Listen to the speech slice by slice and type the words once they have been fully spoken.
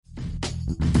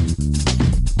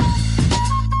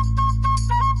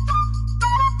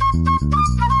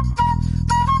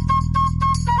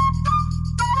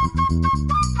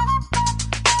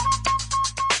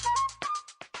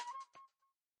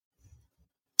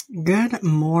Good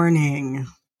morning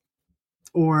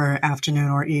or afternoon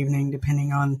or evening,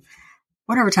 depending on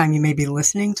whatever time you may be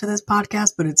listening to this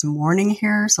podcast, but it's morning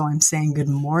here, so I'm saying good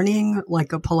morning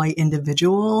like a polite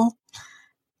individual.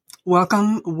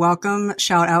 Welcome.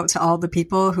 Shout out to all the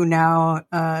people who now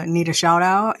need a shout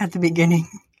out at the beginning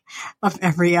of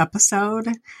every episode.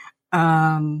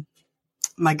 My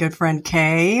good friend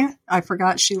Kay, I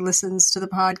forgot she listens to the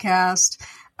podcast.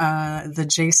 The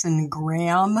Jason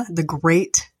Graham, the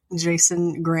great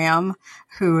Jason Graham,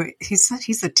 who he's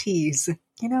a tease,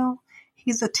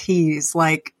 he's a tease.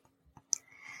 Like,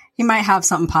 he might have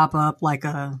something pop up like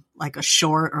a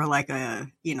short or like a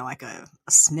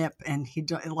snip, and he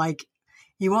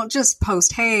won't just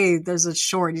post, hey, there's a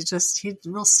short. He's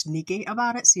real sneaky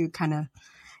about it. So you gotta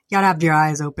have your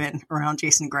eyes open around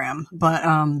Jason Graham. But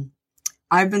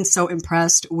I've been so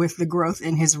impressed with the growth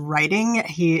in his writing.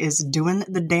 He is doing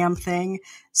the damn thing.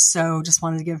 So just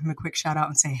wanted to give him a quick shout out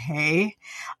and say, hey.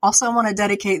 Also, I want to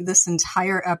dedicate this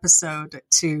entire episode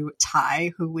to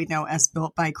Ty, who we know as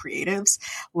Built by Creatives.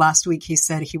 Last week, he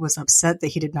said he was upset that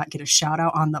he did not get a shout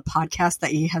out on the podcast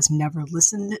that he has never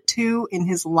listened to in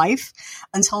his life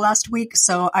until last week.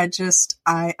 So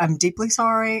I'm deeply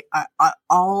sorry.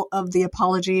 All of the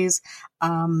apologies.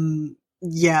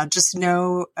 Yeah, just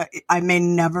know I may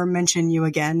never mention you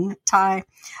again, Ty,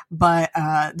 but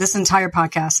this entire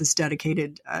podcast is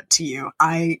dedicated to you.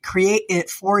 I create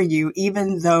it for you,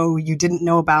 even though you didn't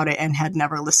know about it and had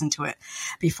never listened to it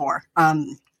before.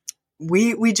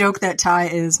 We joke that Ty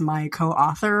is my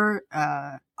co-author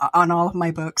on all of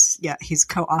my books. Yeah, he's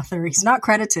co-author. He's not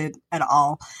credited at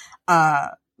all.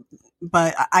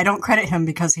 But I don't credit him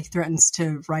because he threatens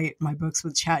to write my books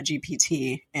with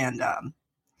ChatGPT, and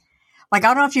I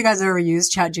don't know if you guys ever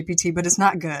use ChatGPT, but it's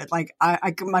not good.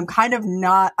 I'm kind of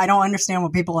not, I don't understand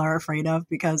what people are afraid of,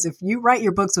 because if you write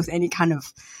your books with any kind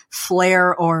of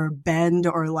flair or bend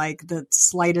or like the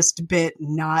slightest bit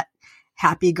not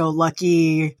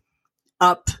happy-go-lucky,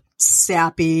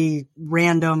 sappy,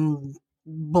 random,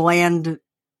 bland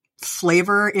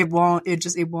flavor, it will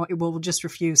just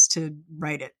refuse to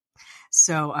write it.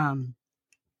 So,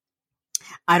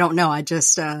 I don't know. I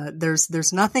just,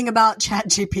 there's nothing about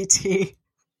ChatGPT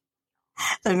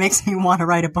that makes me want to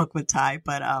write a book with Ty,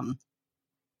 but,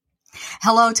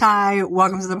 hello, Ty.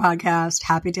 Welcome to the podcast.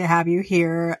 Happy to have you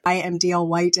here. I am D.L.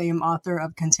 White. I am author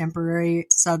of contemporary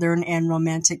Southern and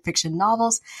romantic fiction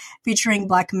novels featuring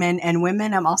Black men and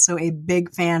women. I'm also a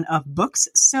big fan of books.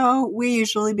 So we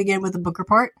usually begin with a book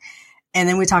report, and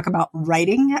then we talk about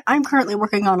writing. I'm currently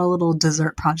working on a little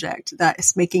dessert project that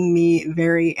is making me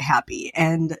very happy,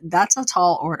 and that's a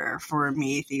tall order for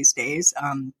me these days.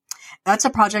 That's a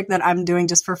project that I'm doing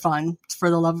just for fun, for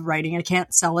the love of writing. I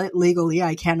can't sell it legally.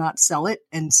 I cannot sell it.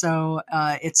 And so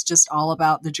it's just all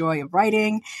about the joy of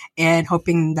writing and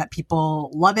hoping that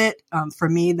people love it. For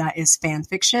me, that is fan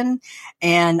fiction.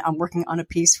 And I'm working on a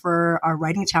piece for our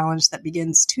writing challenge that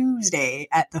begins Tuesday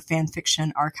at the fan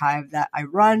fiction archive that I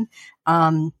run.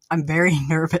 I'm very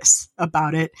nervous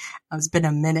about it. It's been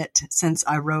a minute since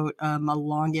I wrote a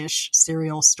longish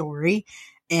serial story.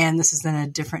 And this is in a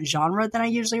different genre than I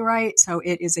usually write, so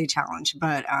it is a challenge.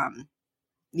 But I'm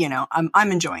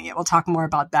enjoying it. We'll talk more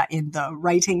about that in the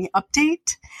writing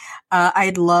update.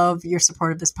 I'd love your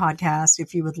support of this podcast.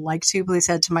 If you would like to, please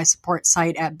head to my support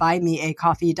site at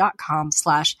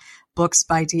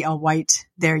buymeacoffee.com/booksbydlwhite.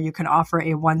 There you can offer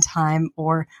a one-time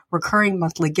or recurring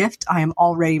monthly gift. I am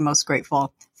already most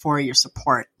grateful for your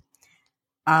support.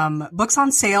 Books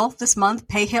on sale this month.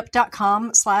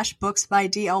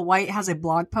 Payhip.com/booksbydlwhite has a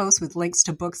blog post with links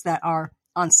to books that are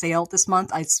on sale this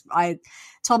month. I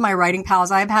told my writing pals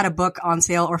I've had a book on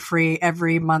sale or free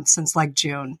every month since like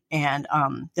June. And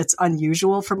it's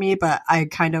unusual for me, but I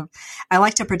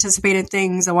like to participate in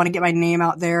things. I want to get my name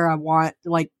out there. I want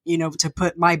to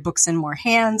put my books in more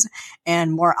hands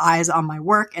and more eyes on my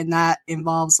work. And that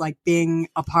involves like being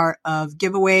a part of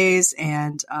giveaways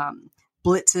and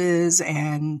blitzes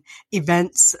and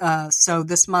events. So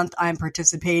this month I'm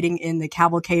participating in the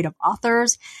Cavalcade of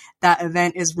Authors. That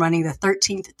event is running the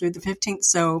 13th through the 15th.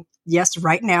 So yes,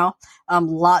 right now,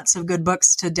 lots of good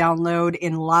books to download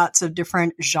in lots of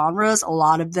different genres, a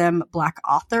lot of them Black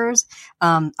authors.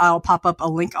 I'll pop up a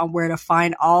link on where to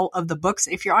find all of the books.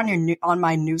 If you're on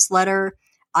my newsletter,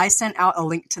 I sent out a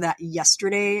link to that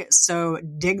yesterday. So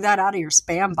dig that out of your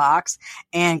spam box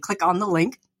and click on the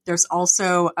link. There's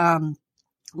also,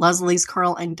 Leslie's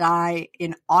Curl and Dye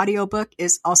in audiobook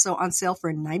is also on sale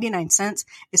for 99 cents.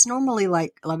 It's normally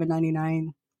like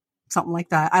 $11.99, something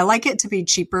like that. I like it to be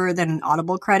cheaper than an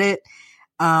Audible credit.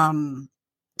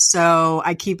 So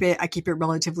I keep it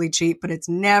relatively cheap, but it's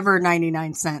never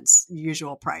 99 cents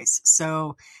usual price.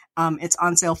 So it's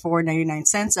on sale for 99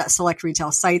 cents at select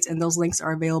retail sites. And those links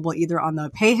are available either on the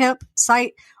PayHip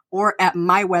site or at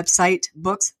my website,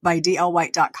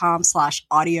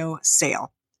 booksbydlwhite.com/audio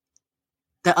sale.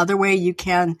 The other way you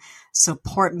can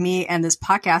support me and this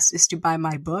podcast is to buy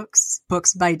my books.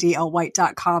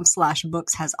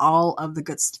 Booksbydlwhite.com/books has all of the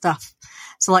good stuff.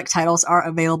 Select titles are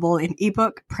available in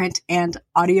ebook, print, and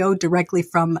audio directly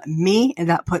from me, and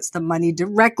that puts the money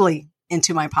directly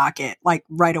into my pocket, like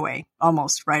right away,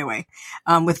 almost right away,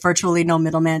 with virtually no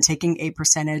middleman taking a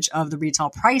percentage of the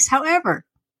retail price. However,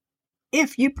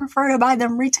 if you prefer to buy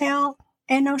them retail,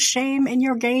 and no shame in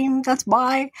your game, that's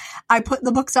why I put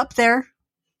the books up there.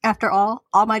 After all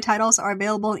my titles are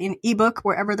available in ebook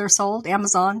wherever they're sold,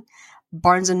 Amazon,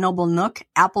 Barnes & Noble Nook,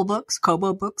 Apple Books,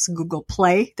 Kobo Books, Google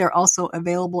Play. They're also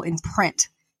available in print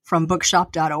from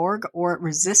bookshop.org or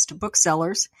Resist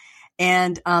Booksellers.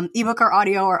 And ebook or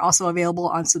audio are also available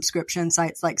on subscription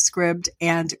sites like Scribd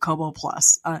and Kobo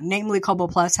Plus. Namely, Kobo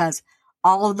Plus has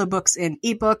all of the books in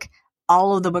ebook,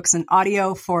 all of the books in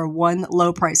audio for one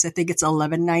low price. I think it's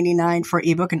 $11.99 for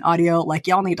ebook and audio. Like,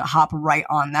 y'all need to hop right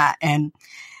on that and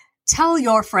tell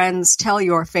your friends, tell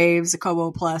your faves,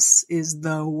 Kobo Plus is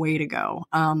the way to go.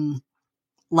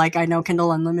 Like, I know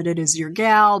Kindle Unlimited is your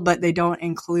gal, but they don't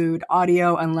include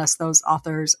audio unless those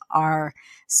authors are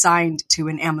signed to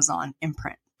an Amazon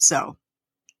imprint. So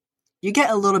you get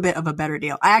a little bit of a better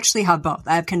deal. I actually have both.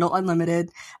 I have Kindle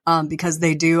Unlimited because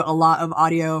they do a lot of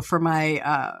audio for my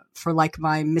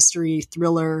my mystery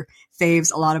thriller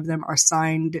faves. A lot of them are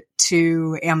signed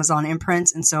to Amazon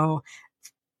imprints, and so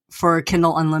for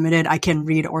Kindle Unlimited, I can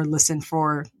read or listen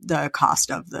for the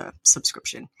cost of the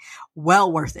subscription.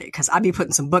 Well worth it, because I be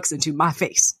putting some books into my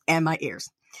face and my ears.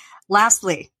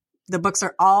 Lastly, the books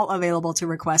are all available to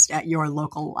request at your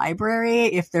local library.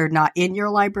 If they're not in your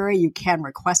library, you can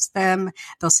request them.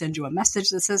 They'll send you a message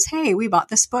that says, hey, we bought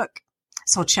this book,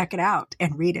 so check it out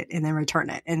and read it and then return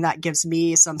it. And that gives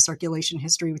me some circulation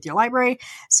history with your library.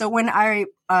 So when I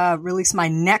release my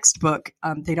next book,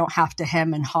 they don't have to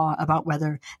hem and haw about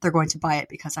whether they're going to buy it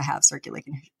because I have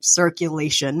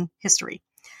circulation history.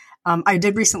 I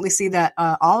did recently see that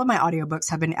all of my audiobooks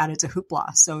have been added to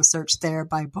Hoopla. So search there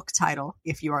by book title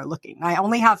if you are looking. I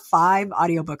only have 5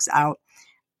 audiobooks out.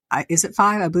 Is it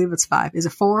 5? I believe it's 5. Is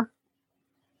it 4?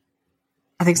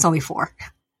 I think it's only 4.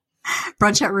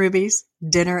 Brunch at Ruby's,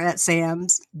 Dinner at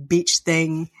Sam's, Beach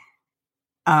Thing,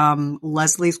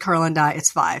 Leslie's Curl and Dye, it's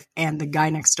 5. And The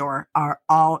Guy Next Door are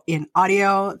all in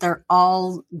audio. They're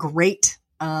all great.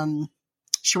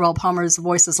 Sherelle Palmer's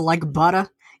voice is like butter.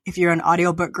 If you're an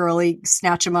audiobook girly,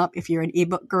 snatch them up. If you're an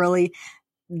ebook girly,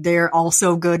 they're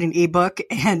also good in ebook.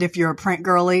 And if you're a print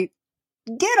girly,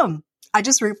 get them. I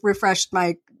just refreshed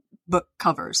my book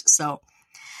covers, so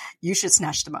you should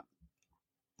snatch them up.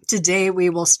 Today, we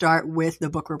will start with the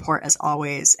book report as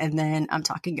always, and then I'm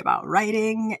talking about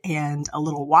writing and a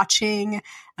little watching.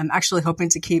 I'm actually hoping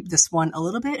to keep this one a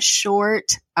little bit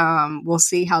short. We'll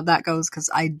see how that goes because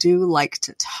I do like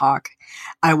to talk.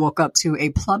 I woke up to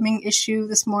a plumbing issue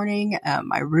this morning.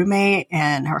 My roommate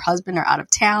and her husband are out of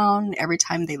town. Every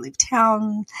time they leave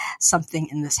town, something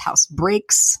in this house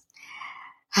breaks.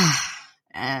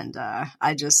 And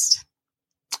I just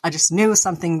knew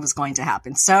something was going to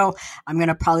happen. So I'm going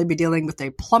to probably be dealing with a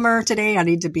plumber today. I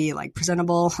need to be like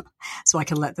presentable so I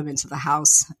can let them into the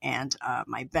house and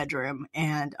my bedroom.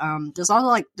 And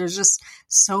there's just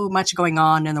so much going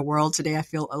on in the world today. I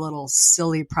feel a little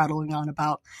silly prattling on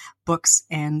about books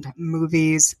and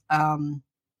movies.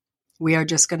 We are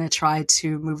just going to try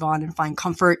to move on and find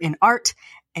comfort in art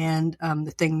and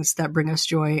the things that bring us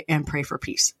joy and pray for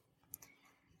peace.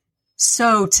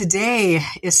 So today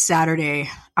is Saturday,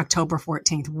 October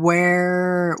 14th.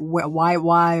 Why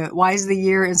is the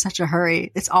year in such a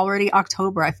hurry? It's already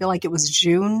October. I feel like it was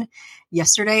June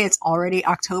yesterday. It's already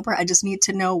October. I just need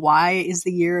to know, why is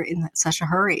the year in such a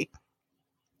hurry?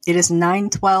 It is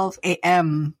 9:12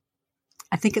 a.m.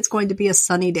 I think it's going to be a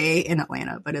sunny day in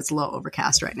Atlanta, but it's low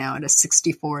overcast right now. It is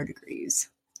 64 degrees.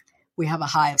 We have a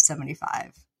high of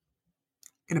 75.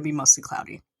 Going to be mostly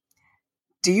cloudy.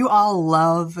 Do you all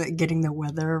love getting the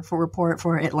weather report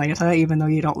for Atlanta, even though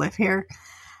you don't live here?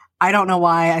 I don't know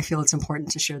why I feel it's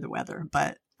important to share the weather,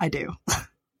 but I do.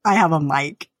 I have a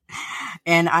mic,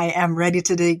 and I am ready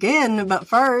to dig in. But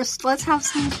first, let's have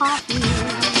some coffee.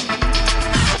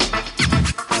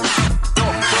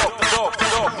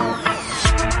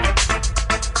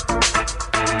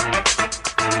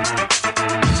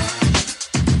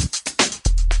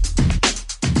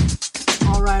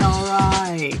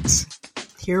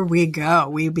 here we go.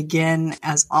 We begin,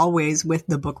 as always, with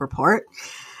the book report.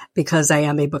 Because I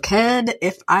am a bookhead,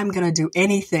 if I'm going to do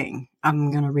anything,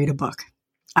 I'm going to read a book.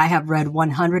 I have read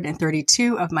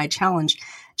 132 of my challenge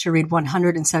to read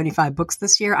 175 books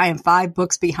this year. I am 5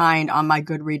 books behind on my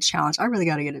Goodreads challenge. I really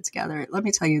got to get it together. Let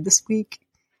me tell you, this week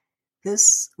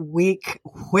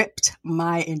whipped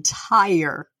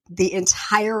the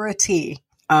entirety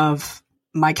of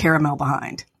my caramel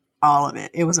behind. All of it.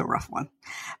 It was a rough one,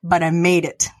 but I made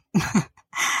it.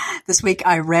 This week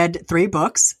I read 3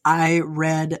 books. I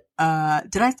read,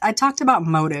 I talked about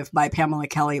Motive by Pamela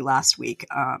Kelly last week.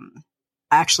 I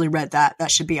actually read that. That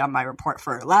should be on my report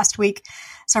for last week.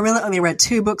 So I really only read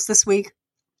 2 books this week.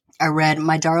 I read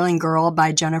My Darling Girl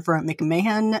by Jennifer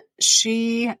McMahon.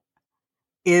 She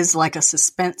is like a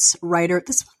suspense writer.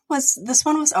 This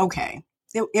one was okay.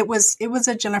 It was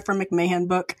a Jennifer McMahon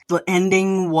book. The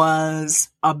ending was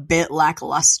a bit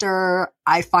lackluster.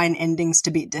 I find endings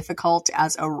to be difficult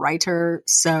as a writer,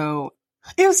 so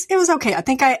it was okay. I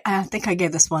think I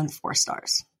gave this one 4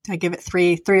 stars. Did I give it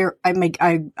 3? 3 or I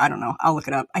don't know. I'll look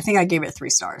it up. I think I gave it 3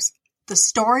 stars. The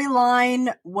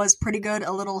storyline was pretty good.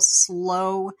 A little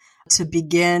slow to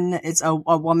begin. It's a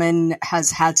woman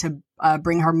has had to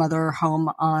bring her mother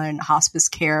home on hospice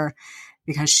care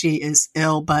because she is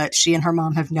ill, but she and her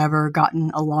mom have never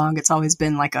gotten along. It's always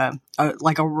been like a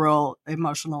real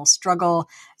emotional struggle.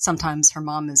 Sometimes her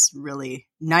mom is really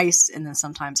nice, and then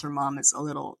sometimes her mom is a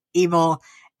little evil.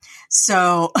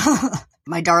 So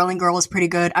My Darling Girl is pretty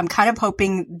good. I'm kind of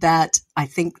hoping that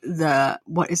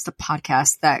what is the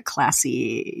podcast that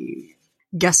Classy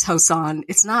guest hosts on?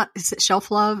 Is it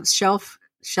Shelf Love? Shelf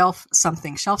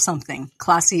something.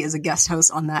 Classy is a guest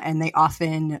host on that, and they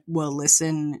often will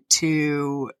listen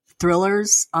to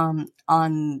thrillers on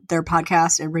their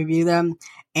podcast and review them.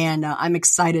 And I'm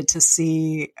excited to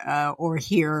see or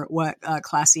hear what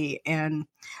Classy and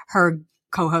her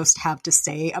co-host have to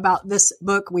say about this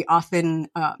book. We often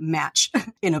match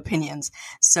in opinions,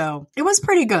 so it was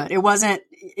pretty good.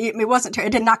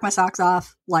 It didn't knock my socks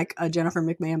off like a Jennifer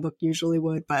McMahon book usually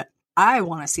would, but I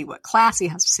want to see what Classy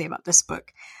has to say about this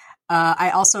book.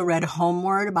 I also read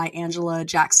Homeward by Angela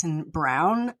Jackson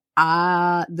Brown.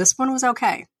 This one was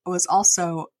okay. It was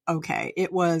also okay.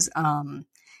 It was,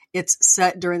 it's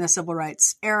set during the civil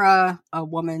rights era. A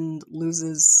woman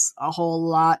loses a whole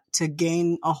lot to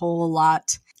gain a whole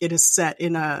lot. It is set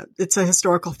it's a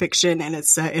historical fiction, and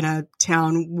it's set in a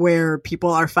town where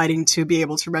people are fighting to be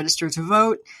able to register to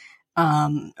vote.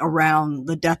 Around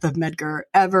the death of Medgar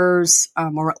Evers,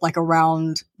 or like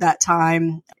around that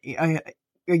time, a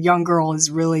young girl is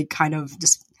really kind of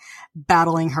just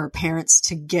battling her parents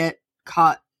to get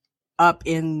caught up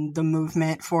in the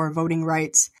movement for voting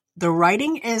rights. The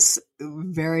writing is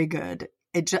very good.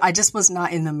 I just was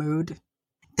not in the mood.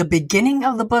 The beginning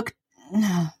of the book,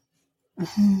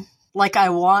 like I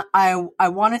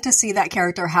wanted to see that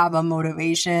character have a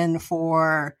motivation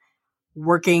for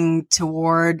working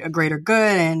toward a greater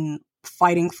good and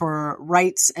fighting for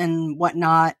rights and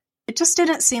whatnot. It just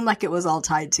didn't seem like it was all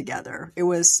tied together. It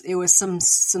was some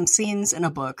scenes in a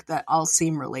book that all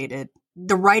seem related.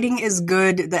 The writing is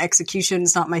good. The execution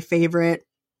is not my favorite.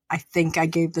 I think I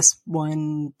gave this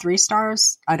one 3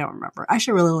 stars. I don't remember. I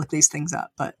should really look these things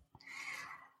up, but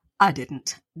I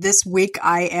didn't. This week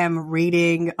I am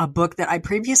reading a book that I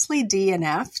previously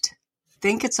DNF'd.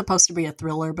 Think it's supposed to be a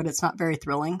thriller, but it's not very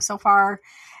thrilling so far.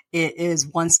 It is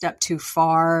One Step Too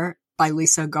Far by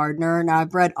Lisa Gardner. Now,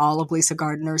 I've read all of Lisa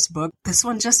Gardner's book. This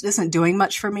one just isn't doing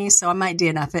much for me, so I might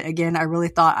DNF it again. I really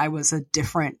thought I was a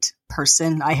different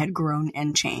person. I had grown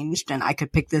and changed, and I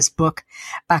could pick this book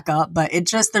back up, but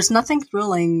there's nothing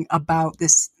thrilling about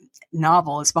this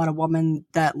novel. It's about a woman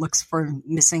that looks for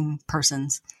missing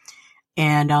persons.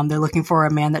 And they're looking for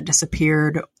a man that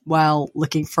disappeared while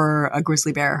looking for a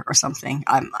grizzly bear or something.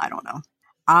 I don't know.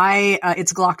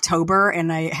 It's Glocktober,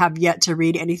 and I have yet to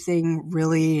read anything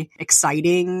really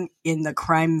exciting in the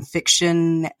crime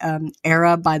fiction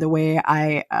era. By the way,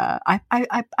 I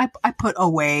put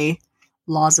away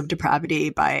Laws of Depravity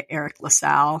by Eric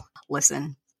LaSalle.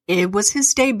 Listen, it was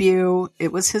his debut.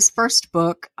 It was his first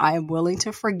book. I am willing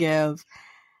to forgive.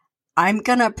 I'm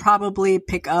gonna probably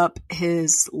pick up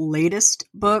his latest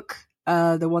book,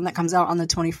 the one that comes out on the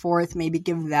 24th, maybe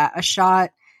give that a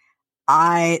shot.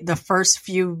 The first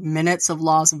few minutes of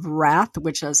Laws of Wrath,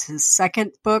 which was his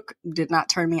second book, did not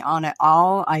turn me on at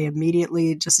all. I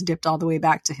immediately just dipped all the way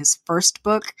back to his first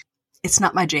book. It's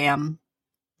not my jam.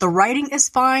 The writing is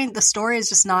fine. The story is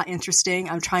just not interesting.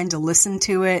 I'm trying to listen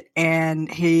to it,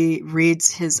 and he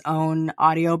reads his own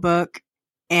audiobook,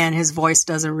 and his voice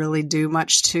doesn't really do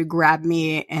much to grab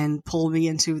me and pull me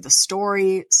into the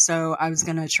story. So I was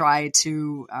going to try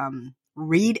to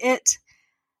read it,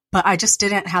 but I just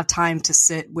didn't have time to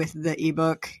sit with the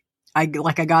ebook. I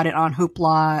got it on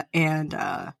Hoopla,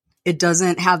 and it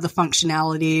doesn't have the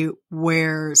functionality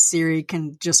where Siri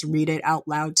can just read it out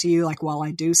loud to you, like while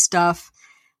I do stuff.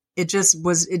 It just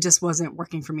wasn't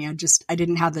working for me. I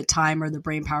didn't have the time or the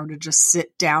brain power to just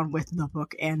sit down with the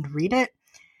book and read it.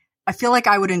 I feel like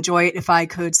I would enjoy it if I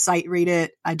could sight read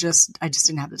it. I just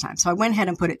didn't have the time. So I went ahead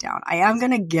and put it down. I am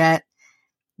going to get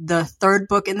the third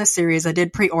book in the series. I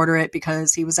did pre-order it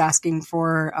because he was asking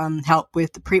for help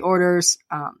with the pre-orders.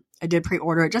 I did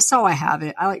pre-order it just so I have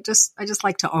it. I just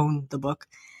like to own the book.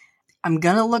 I'm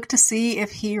going to look to see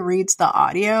if he reads the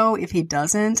audio. If he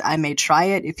doesn't, I may try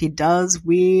it. If he does,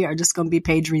 we are just going to be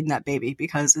page reading that baby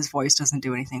because his voice doesn't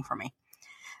do anything for me.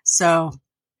 So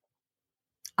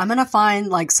I'm going to find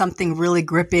like something really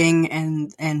gripping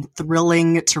and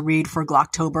thrilling to read for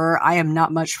Glocktober. I am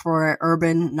not much for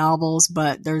urban novels,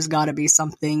 but there's got to be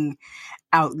something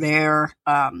out there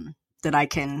that I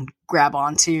can grab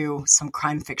onto, some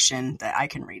crime fiction that I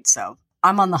can read. So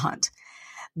I'm on the hunt.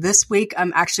 This week,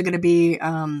 I'm actually going to be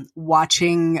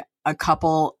watching a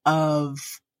couple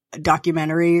of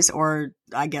documentaries, or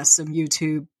I guess some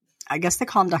YouTube, I guess they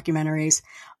call them documentaries,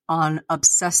 on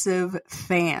obsessive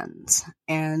fans.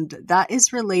 And that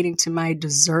is relating to my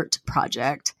dessert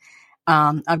project.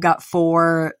 I've got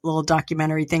 4 little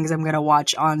documentary things I'm going to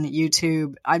watch on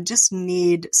YouTube. I just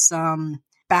need some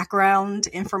background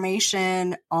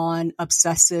information on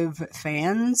obsessive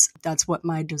fans. That's what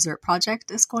my dessert project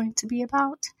is going to be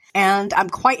about. And I'm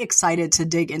quite excited to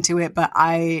dig into it, but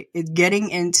getting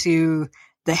into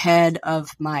the head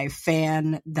of my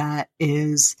fan that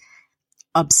is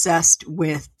obsessed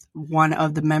with one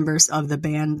of the members of the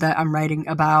band that I'm writing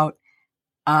about,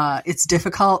 it's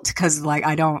difficult because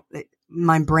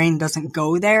my brain doesn't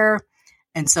go there.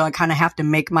 And so I kind of have to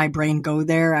make my brain go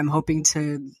there. I'm hoping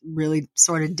to really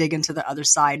sort of dig into the other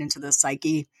side, into the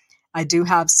psyche. I do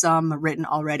have some written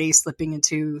already, slipping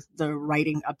into the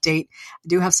writing update. I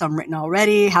do have some written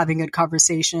already, having good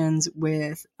conversations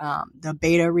with the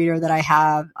beta reader that I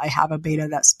have. I have a beta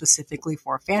that's specifically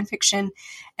for fan fiction.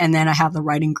 And then I have the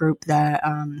writing group that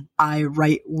I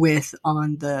write with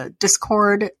on the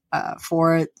Discord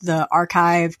for the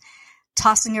archive,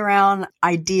 tossing around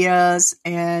ideas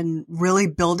and really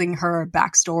building her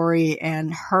backstory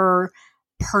and her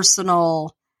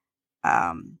personal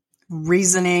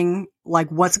reasoning, like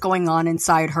what's going on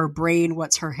inside her brain,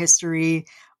 what's her history,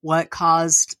 what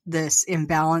caused this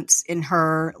imbalance in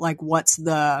her, like what's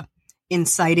the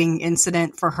inciting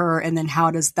incident for her, and then how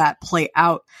does that play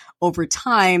out over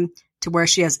time to where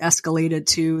she has escalated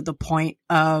to the point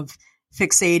of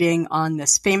fixating on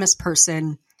this famous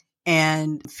person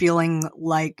and feeling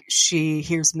like she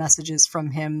hears messages from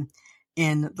him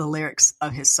in the lyrics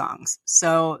of his songs.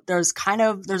 So there's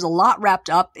a lot wrapped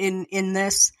up in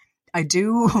this. I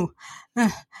do,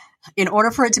 in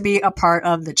order for it to be a part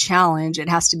of the challenge, it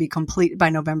has to be complete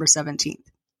by November 17th.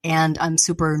 And I'm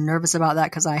super nervous about that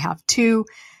because I have 2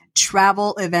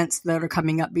 travel events that are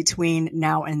coming up between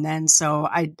now and then. So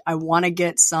I want to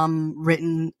get some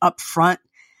written up front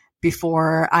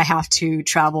before I have to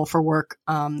travel for work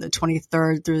the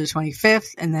 23rd through the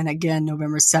 25th, and then again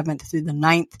November 7th through the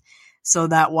 9th, so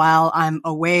that while I'm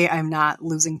away, I'm not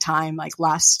losing time. Like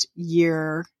last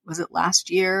year,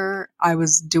 I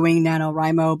was doing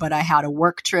NaNoWriMo, but I had a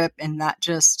work trip, and that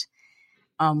just,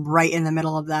 right in the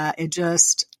middle of that, it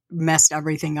just messed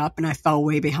everything up, and I fell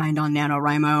way behind on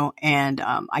NaNoWriMo, and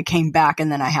I came back,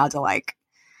 and then I had to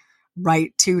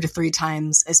write 2 to 3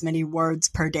 times as many words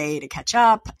per day to catch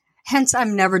up. Hence,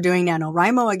 I'm never doing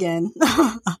NaNoWriMo again.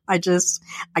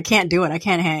 I can't do it. I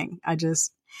can't hang.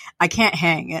 I can't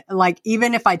hang. Like,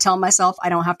 even if I tell myself I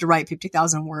don't have to write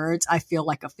 50,000 words, I feel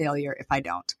like a failure if I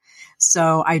don't.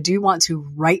 So I do want to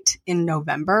write in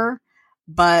November,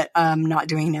 but I'm not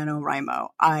doing NaNoWriMo.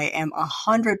 I am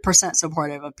 100%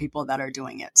 supportive of people that are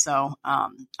doing it. So I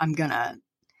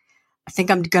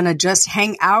think I'm going to just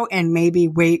hang out and maybe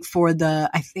wait for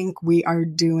I think we are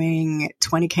doing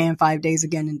 20K in 5 days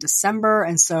again in December.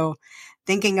 And so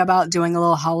thinking about doing a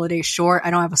little holiday short.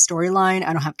 I don't have a storyline.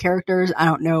 I don't have characters. I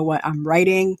don't know what I'm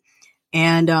writing.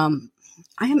 And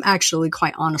I am actually,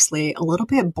 quite honestly, a little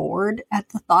bit bored at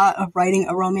the thought of writing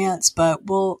a romance, but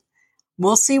we'll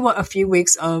see what a few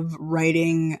weeks of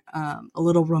writing a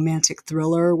little romantic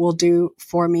thriller will do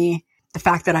for me. The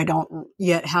fact that I don't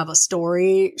yet have a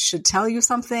story should tell you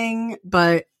something,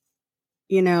 but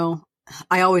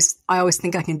I always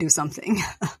think I can do something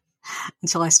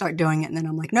until I start doing it. And then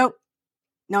I'm like, nope,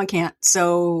 No, I can't.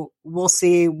 So we'll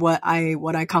see what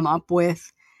I come up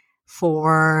with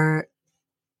for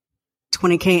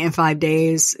 20K in 5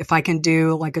 days. If I can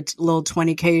do like a little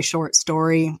 20K short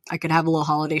story, I could have a little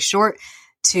holiday short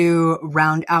to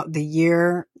round out the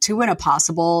year. 2 Win a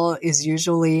Possible is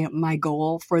usually my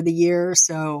goal for the year.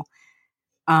 So,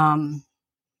 I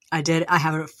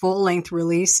have a full length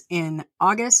release in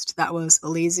August. That was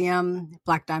Elysium,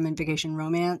 Black Diamond Vacation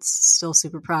Romance. Still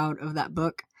super proud of that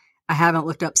book. I haven't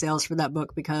looked up sales for that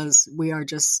book because we are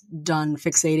just done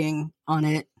fixating on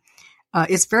it.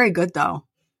 It's very good though.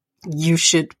 You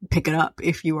should pick it up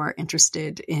if you are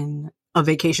interested in a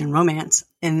vacation romance.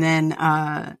 And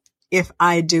then, if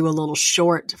I do a little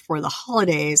short for the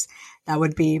holidays, that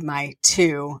would be my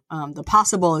 2. The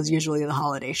Possible is usually the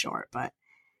holiday short, but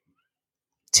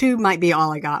 2 might be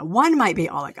all I got. 1 might be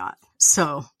all I got.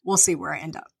 So we'll see where I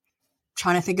end up.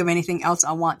 Trying to think of anything else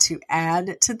I want to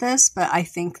add to this, but I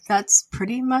think that's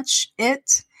pretty much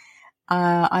it.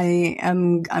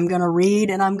 I'm going to read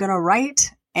and I'm going to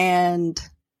write, and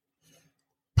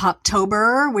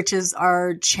Poptober, which is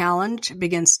our challenge,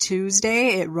 begins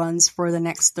Tuesday. It runs for the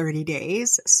next 30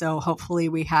 days. So hopefully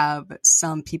we have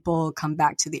some people come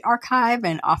back to the archive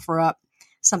and offer up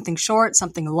something short,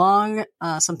 something long,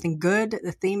 something good.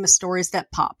 The theme is stories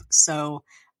that pop. So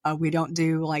we don't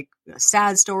do like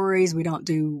sad stories. We don't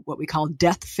do what we call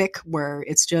death fic, where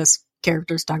it's just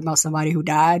characters talking about somebody who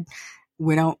died.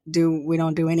 We don't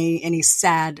do any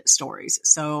sad stories.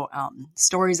 So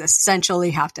stories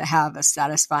essentially have to have a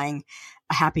satisfying,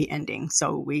 a happy ending.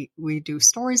 So we do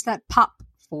stories that pop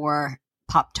for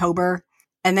Poptober.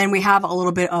 And then we have a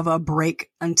little bit of a break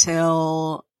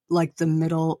until like the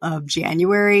middle of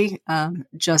January.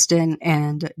 Justin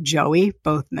and Joey,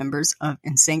 both members of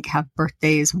NSYNC, have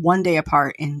birthdays 1 day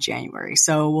apart in January.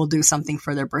 So we'll do something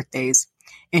for their birthdays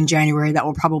in January that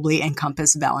will probably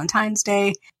encompass Valentine's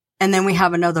Day. And then we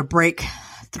have another break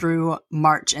through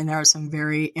March, and there are some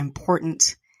very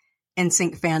important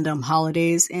NSYNC fandom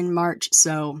holidays in March.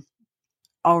 So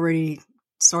already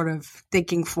sort of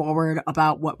thinking forward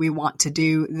about what we want to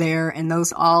do there. And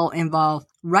those all involve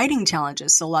writing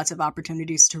challenges. So lots of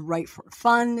opportunities to write for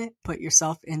fun, put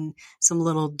yourself in some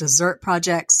little dessert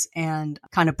projects and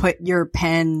kind of put your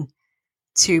pen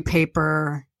to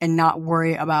paper and not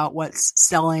worry about what's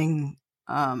selling,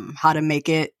 how to make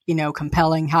it,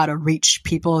 compelling, how to reach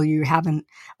people you haven't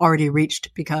already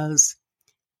reached, because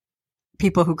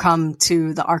people who come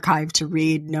to the archive to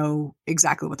read know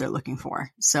exactly what they're looking for.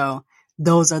 So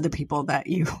those are the people that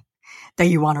you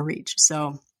want to reach.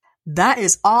 So that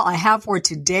is all I have for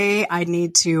today. I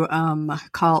need to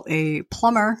call a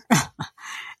plumber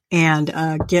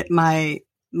and get my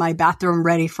bathroom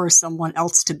ready for someone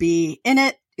else to be in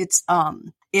it.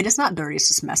 It is not dirty, it's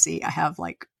just messy. I have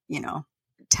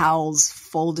towels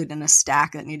folded in a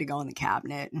stack that need to go in the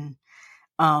cabinet, and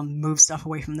move stuff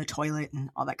away from the toilet and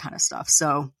all that kind of stuff.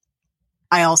 So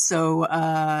I also,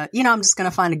 I'm just going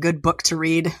to find a good book to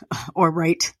read or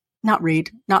write, not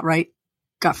write.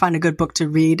 Got to find a good book to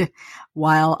read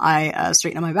while I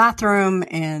straighten up my bathroom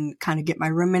and kind of get my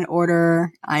room in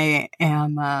order. I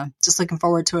am just looking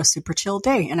forward to a super chill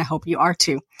day, and I hope you are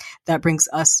too. That brings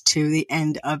us to the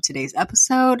end of today's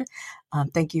episode.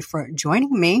 Thank you for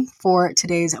joining me for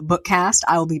today's Bookcast.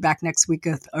 I will be back next week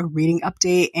with a reading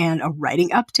update and a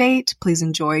writing update. Please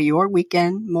enjoy your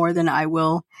weekend more than I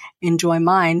will enjoy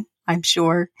mine, I'm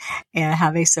sure, and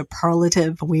have a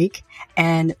superlative week.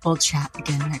 And we'll chat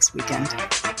again next weekend.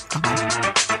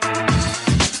 Bye.